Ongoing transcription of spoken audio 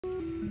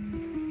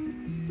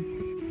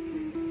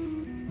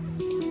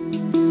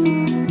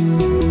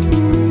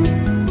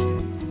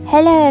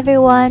Hello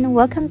everyone,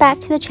 welcome back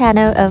to the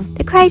channel of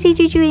the Crazy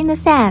Juju in the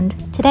Sand.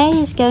 Today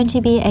is going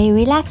to be a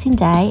relaxing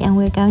day and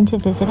we're going to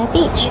visit a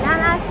beach.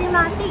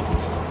 Shirarahama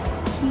Beach.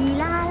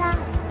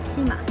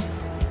 Shirarahama.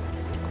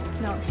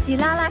 No,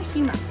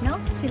 Shirarahama. No,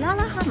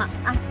 Shirarahama.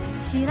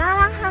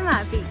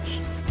 Shirarahama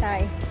Beach.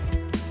 Sorry.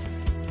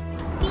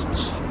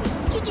 Beach.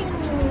 Juju.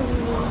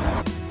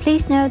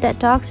 Please note that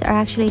dogs are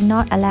actually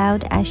not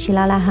allowed at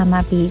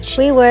Shirarahama Beach.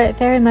 We were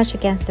very much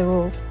against the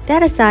rules.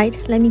 That aside,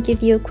 let me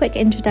give you a quick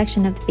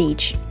introduction of the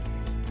beach.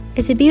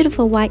 It's a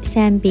beautiful white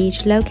sand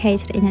beach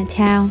located in a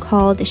town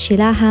called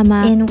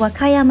Shirarahama in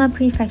Wakayama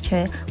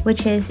Prefecture,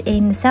 which is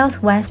in the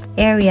southwest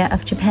area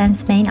of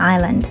Japan's main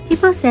island.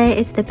 People say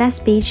it's the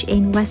best beach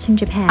in western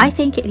Japan. I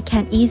think it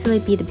can easily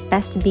be the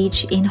best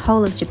beach in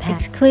whole of Japan,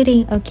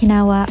 excluding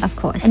Okinawa, of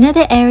course.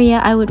 Another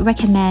area I would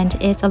recommend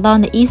is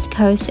along the east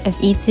coast of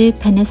Izu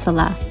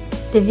Pennisula.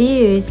 The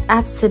view is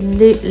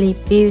absolutely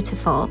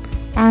beautiful,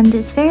 and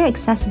it's very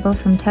accessible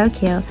from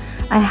Tokyo.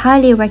 I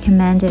highly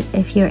recommend it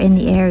if you're in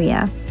the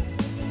area.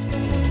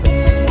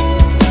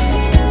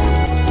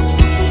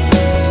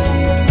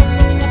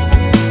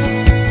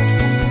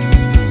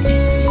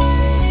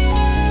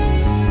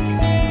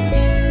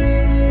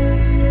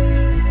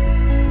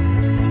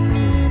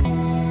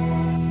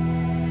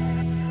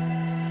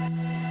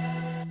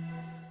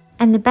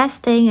 And the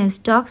best thing is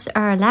dogs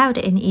are allowed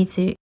in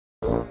Izu.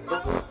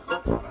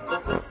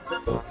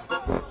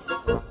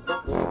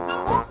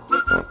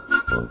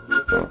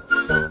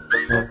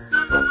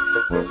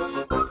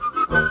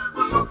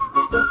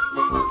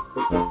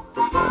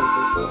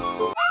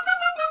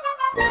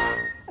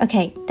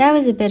 Okay, that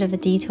was a bit of a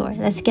detour.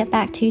 Let's get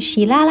back to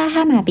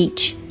Shirarahama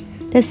Beach.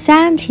 The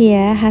sand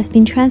here has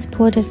been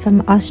transported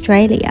from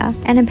Australia,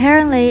 and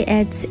apparently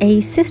it's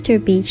a sister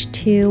beach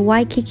to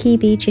Waikiki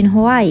Beach in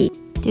Hawaii.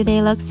 Do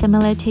they look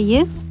similar to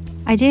you?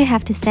 I do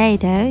have to say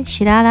though,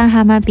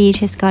 Shirarahama Beach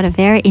has got a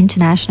very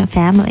international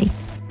family.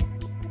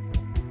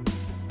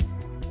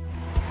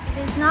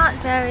 It's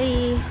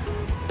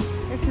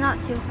not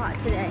too hot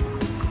today.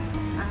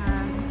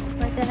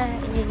 Weather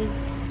is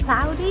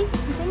cloudy, I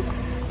think.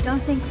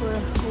 Don't think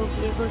we'll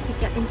be able to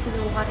get into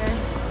the water.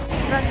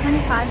 It's about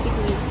 25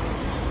 degrees,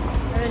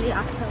 early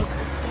October.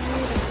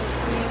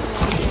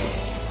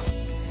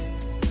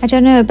 I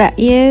don't know about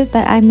you,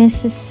 but I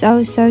miss this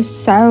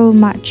so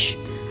much.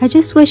 I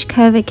just wish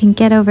COVID can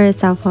get over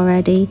itself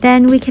already.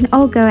 Then we can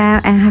all go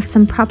out and have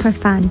some proper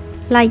fun,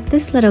 like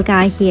this little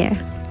guy here.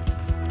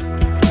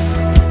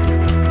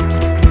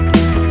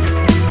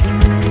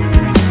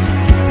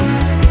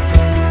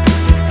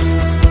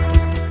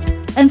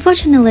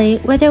 Unfortunately,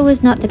 weather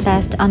was not the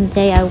best on the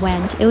day I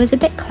went. It was a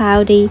bit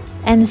cloudy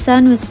and the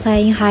sun was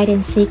playing hide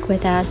and seek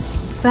with us.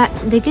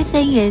 But the good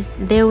thing is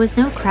there was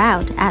no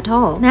crowd at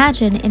all.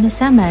 Imagine in the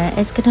summer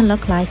it's gonna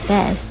look like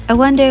this. I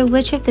wonder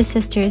which of the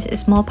sisters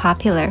is more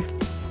popular.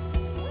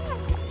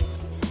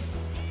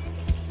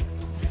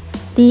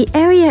 The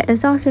area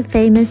is also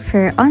famous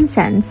for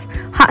onsens,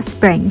 hot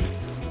springs.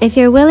 If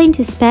you're willing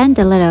to spend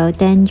a little,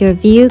 then your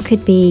view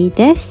could be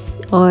this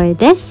or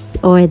this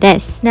or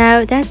this.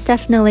 Now that's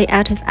definitely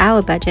out of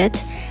our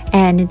budget,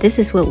 and this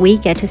is what we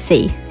get to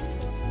see.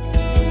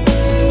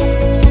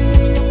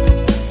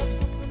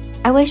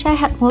 I wish I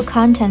had more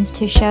contents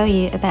to show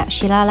you about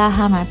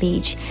Shirarahama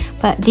Beach,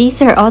 but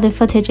these are all the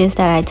footages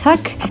that I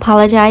took.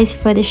 Apologize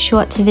for the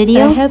short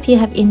video. I hope you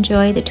have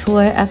enjoyed the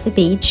tour of the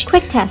beach.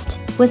 Quick test,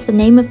 what's the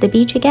name of the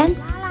beach again?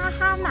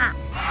 Shirarahama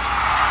Beach.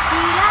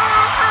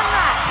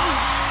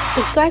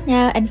 Subscribe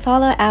now and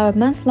follow our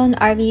month-long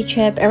RV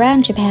trip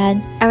around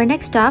Japan. Our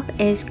next stop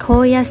is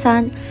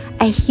Korya-san,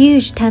 a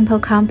huge temple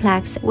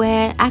complex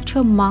where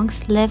actual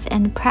monks live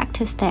and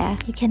practice there.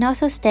 You can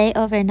also stay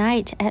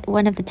overnight at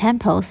one of the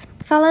temples.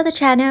 Follow the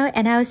channel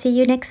and I will see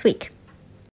you next week.